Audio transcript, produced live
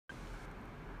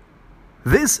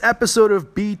This episode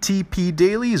of BTP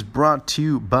Daily is brought to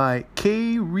you by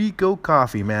K Rico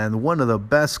Coffee, man. One of the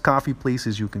best coffee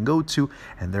places you can go to,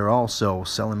 and they're also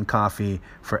selling coffee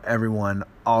for everyone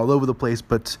all over the place,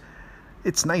 but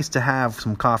it's nice to have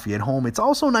some coffee at home. It's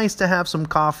also nice to have some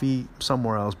coffee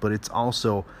somewhere else, but it's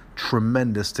also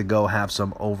tremendous to go have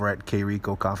some over at K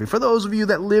Rico Coffee. For those of you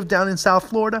that live down in South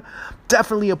Florida,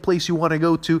 definitely a place you want to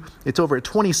go to. It's over at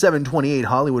 2728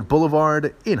 Hollywood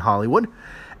Boulevard in Hollywood.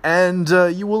 And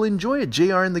you will enjoy it.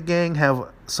 JR and the gang have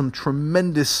some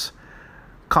tremendous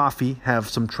coffee, have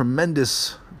some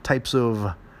tremendous types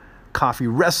of coffee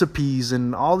recipes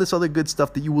and all this other good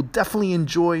stuff that you will definitely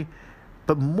enjoy.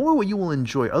 But more what you will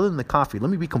enjoy, other than the coffee,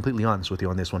 let me be completely honest with you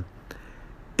on this one,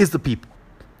 is the people.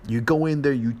 You go in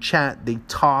there, you chat, they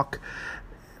talk.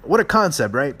 What a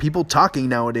concept, right? People talking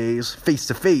nowadays face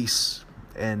to face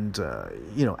and,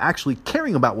 actually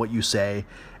caring about what you say.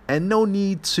 And no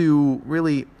need to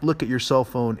really look at your cell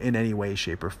phone in any way,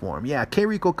 shape, or form. Yeah, K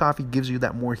Rico Coffee gives you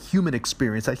that more human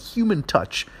experience, that human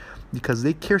touch, because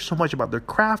they care so much about their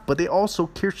craft, but they also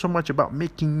care so much about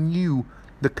making you,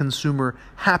 the consumer,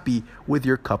 happy with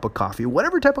your cup of coffee.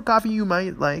 Whatever type of coffee you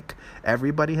might like,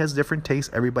 everybody has different tastes,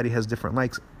 everybody has different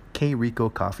likes. K Rico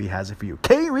Coffee has it for you.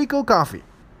 K Rico Coffee.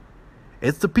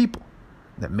 It's the people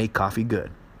that make coffee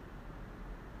good.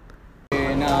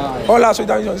 Hola, soy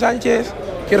Davidson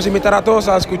Sánchez. Quiero invitar a todos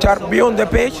a escuchar Beyond the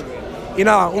Page. Y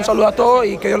nada, un saludo a todos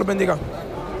y que Dios los bendiga.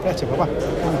 Gracias, papá.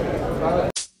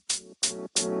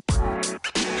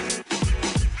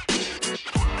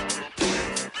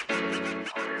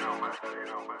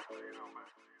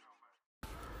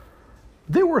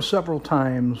 There were several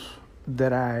times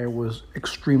that I was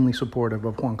extremely supportive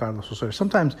of Juan Carlos Osorio.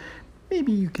 Sometimes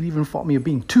maybe you could even fault me of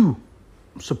being too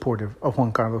supportive of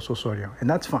Juan Carlos Osorio, and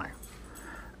that's fine.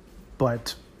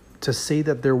 But to say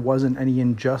that there wasn't any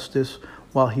injustice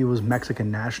while he was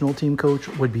Mexican national team coach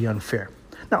would be unfair.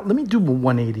 Now, let me do a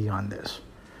 180 on this,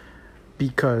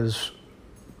 because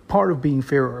part of being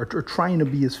fair or trying to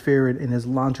be as fair and as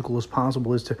logical as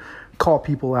possible is to call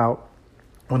people out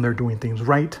when they're doing things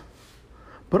right,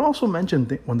 but also mention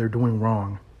when they're doing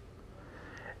wrong.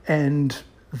 And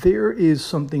there is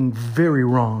something very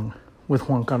wrong with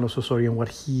Juan Carlos Osorio and what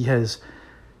he has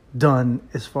done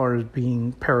as far as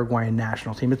being Paraguayan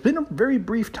national team. It's been a very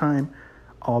brief time,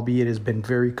 albeit it has been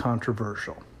very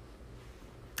controversial.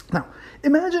 Now,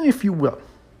 imagine, if you will,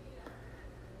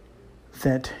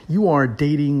 that you are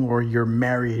dating or you're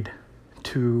married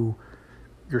to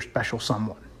your special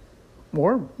someone.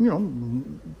 Or,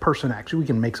 person, actually. We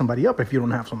can make somebody up if you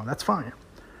don't have someone. That's fine.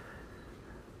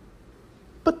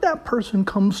 But that person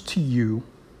comes to you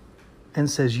and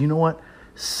says, you know what?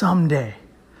 Someday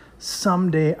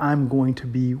I'm going to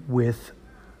be with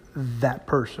that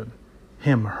person,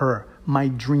 him, her, my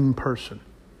dream person.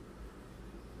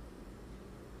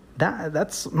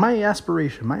 That's my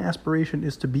aspiration. My aspiration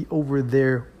is to be over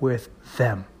there with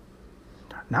them.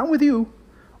 Not with you,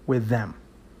 with them.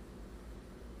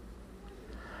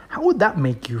 How would that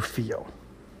make you feel?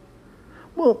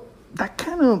 Well, that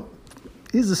kind of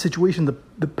is the situation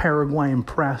the Paraguayan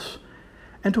press,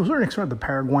 and to a certain extent the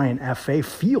Paraguayan FA,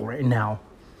 feel right now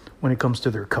when it comes to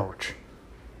their coach.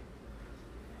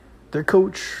 Their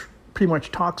coach pretty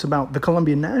much talks about the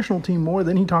Colombian national team more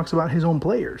than he talks about his own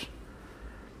players.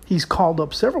 He's called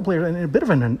up several players, and a bit of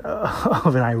an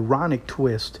ironic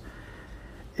twist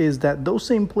is that those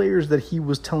same players that he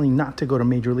was telling not to go to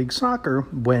Major League Soccer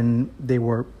when they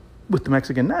were with the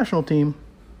Mexican national team,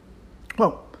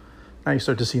 well, now you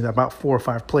start to see that about 4 or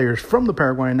 5 players from the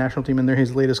Paraguayan national team, and they're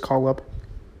his latest call-up,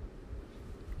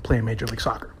 playing Major League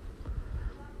Soccer.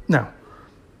 Now,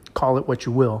 call it what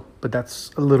you will, but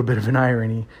that's a little bit of an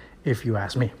irony if you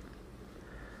ask me.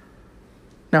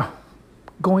 Now,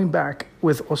 going back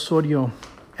with Osorio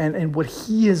and what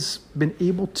he has been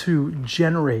able to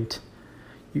generate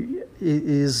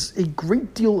is a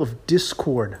great deal of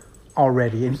discord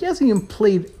already. And he hasn't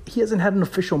had an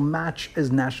official match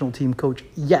as national team coach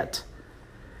yet.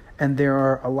 And there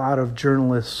are a lot of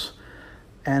journalists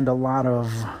and a lot of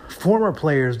former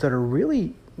players that are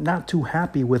really not too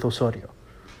happy with Osorio.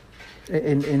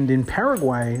 And in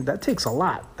Paraguay, that takes a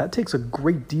lot. That takes a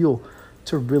great deal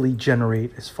to really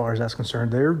generate as far as that's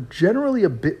concerned. They're generally a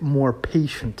bit more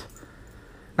patient.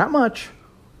 Not much,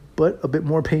 but a bit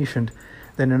more patient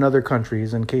than in other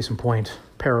countries. And case in point,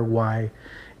 Paraguay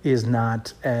is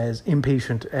not as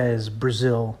impatient as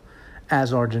Brazil,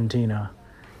 as Argentina,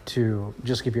 to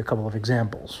just give you a couple of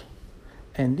examples.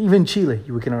 And even Chile,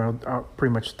 we can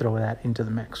pretty much throw that into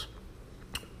the mix.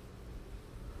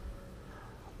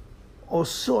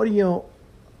 Osorio,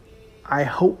 I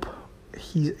hope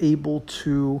he's able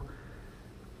to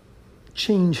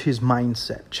change his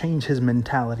mindset, change his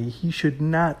mentality. He should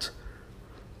not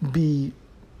be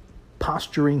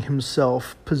posturing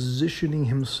himself, positioning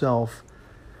himself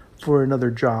for another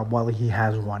job while he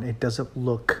has one. It doesn't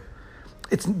look,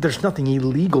 there's nothing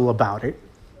illegal about it.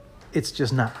 It's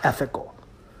just not ethical.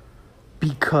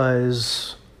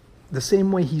 Because the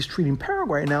same way he's treating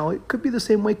Paraguay now, it could be the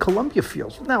same way Colombia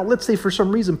feels. Now, let's say for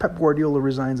some reason Pep Guardiola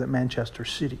resigns at Manchester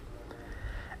City.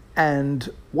 And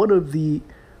one of the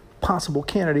possible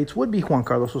candidates would be Juan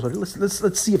Carlos Osorio.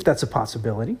 Let's see if that's a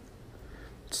possibility.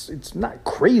 It's not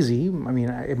crazy. I mean,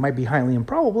 it might be highly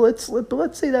improbable, but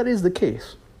let's say that is the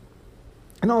case.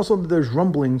 And also there's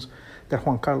rumblings that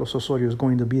Juan Carlos Osorio is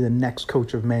going to be the next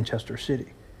coach of Manchester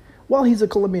City. Well, he's a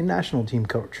Colombian national team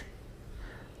coach.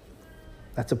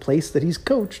 That's a place that he's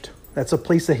coached. That's a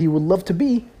place that he would love to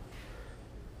be.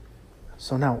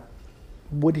 So now,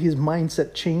 would his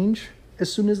mindset change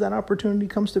as soon as that opportunity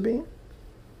comes to be?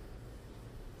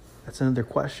 That's another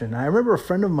question. I remember a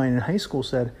friend of mine in high school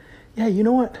said, yeah, you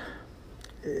know what?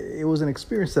 It was an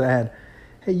experience that I had.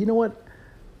 Hey, you know what?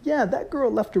 Yeah, that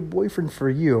girl left her boyfriend for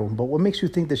you, but what makes you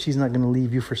think that she's not going to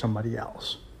leave you for somebody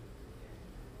else?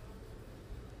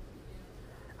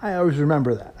 I always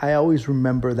remember that. I always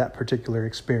remember that particular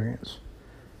experience.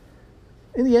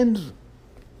 In the end,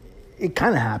 it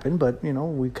kind of happened, but,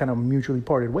 we kind of mutually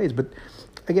parted ways. But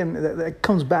again, that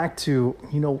comes back to,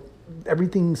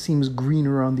 everything seems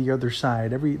greener on the other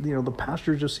side. The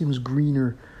pasture just seems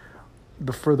greener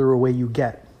the further away you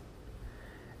get.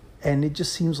 And it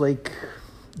just seems like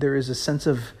there is a sense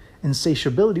of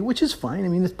insatiability, which is fine. I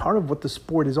mean, it's part of what the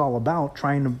sport is all about,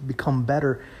 trying to become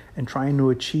better and trying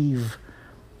to achieve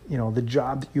the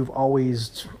job that you've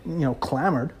always,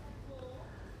 clamored.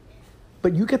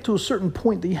 But you get to a certain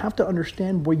point that you have to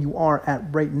understand where you are at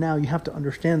right now. You have to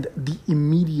understand the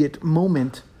immediate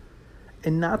moment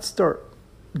and not start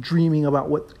dreaming about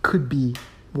what could be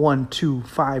 1, 2,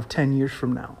 5, 10 years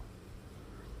from now.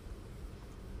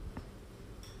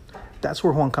 That's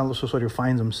where Juan Carlos Osorio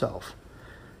finds himself.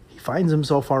 He finds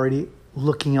himself already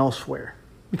looking elsewhere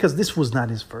because this was not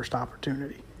his first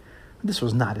opportunity. This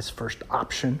was not his first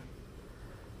option.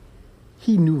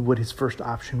 He knew what his first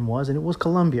option was, and it was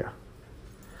Colombia.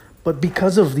 But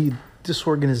because of the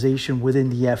disorganization within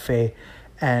the FA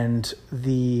and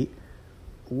the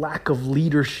lack of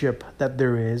leadership that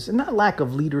there is, and not lack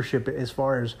of leadership as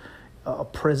far as a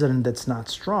president that's not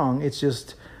strong, it's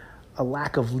just a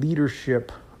lack of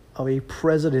leadership of a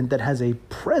president that has a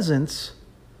presence,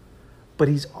 but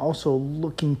he's also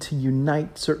looking to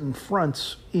unite certain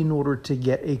fronts in order to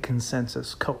get a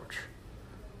consensus coach.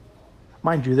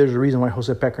 Mind you, there's a reason why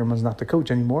Jose Pekerman's not the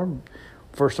coach anymore.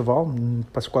 First of all,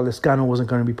 Pascual Lescano wasn't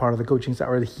going to be part of the coaching staff,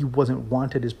 or he wasn't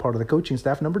wanted as part of the coaching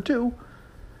staff. Number two,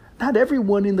 not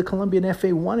everyone in the Colombian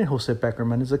FA wanted Jose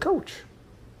Pekerman as a coach.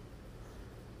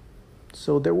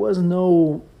 So there was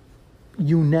no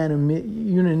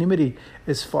unanimity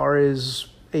as far as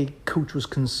a coach was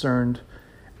concerned.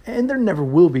 And there never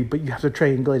will be, but you have to try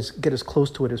and get as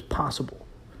close to it as possible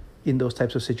in those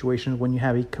types of situations when you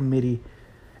have a committee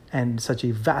and such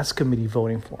a vast committee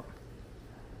voting for him.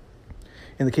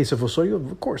 In the case of Osorio,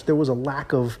 of course, there was a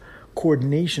lack of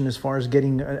coordination as far as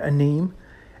getting a name.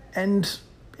 And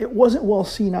it wasn't well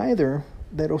seen either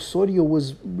that Osorio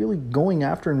was really going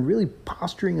after and really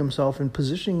posturing himself and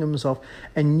positioning himself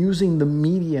and using the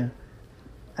media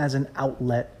as an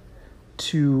outlet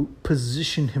to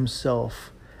position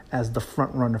himself as the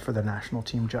front runner for the national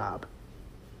team job.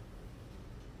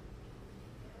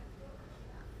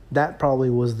 That probably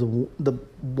was the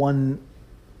one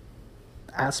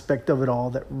aspect of it all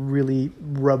that really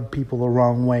rubbed people the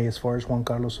wrong way as far as Juan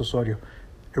Carlos Osorio.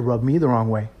 It rubbed me the wrong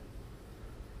way.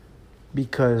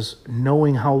 Because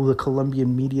knowing how the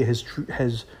Colombian media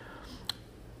has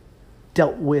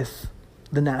dealt with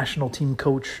the national team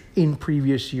coach in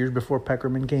previous years before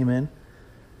Pekerman came in,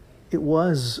 it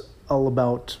was all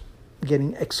about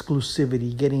getting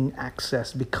exclusivity, getting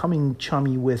access, becoming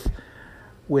chummy with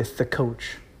the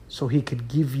coach so he could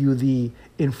give you the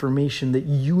information that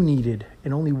you needed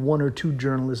and only one or two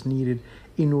journalists needed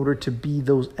in order to be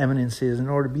those eminences, in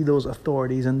order to be those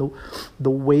authorities. And the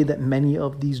way that many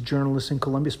of these journalists in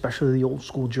Colombia, especially the old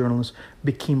school journalists,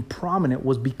 became prominent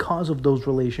was because of those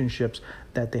relationships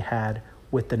that they had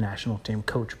with the national team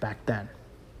coach back then.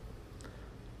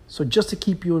 So just to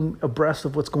keep you abreast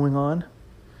of what's going on,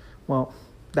 well,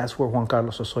 that's where Juan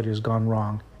Carlos Osorio has gone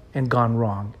wrong, and gone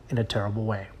wrong in a terrible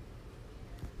way.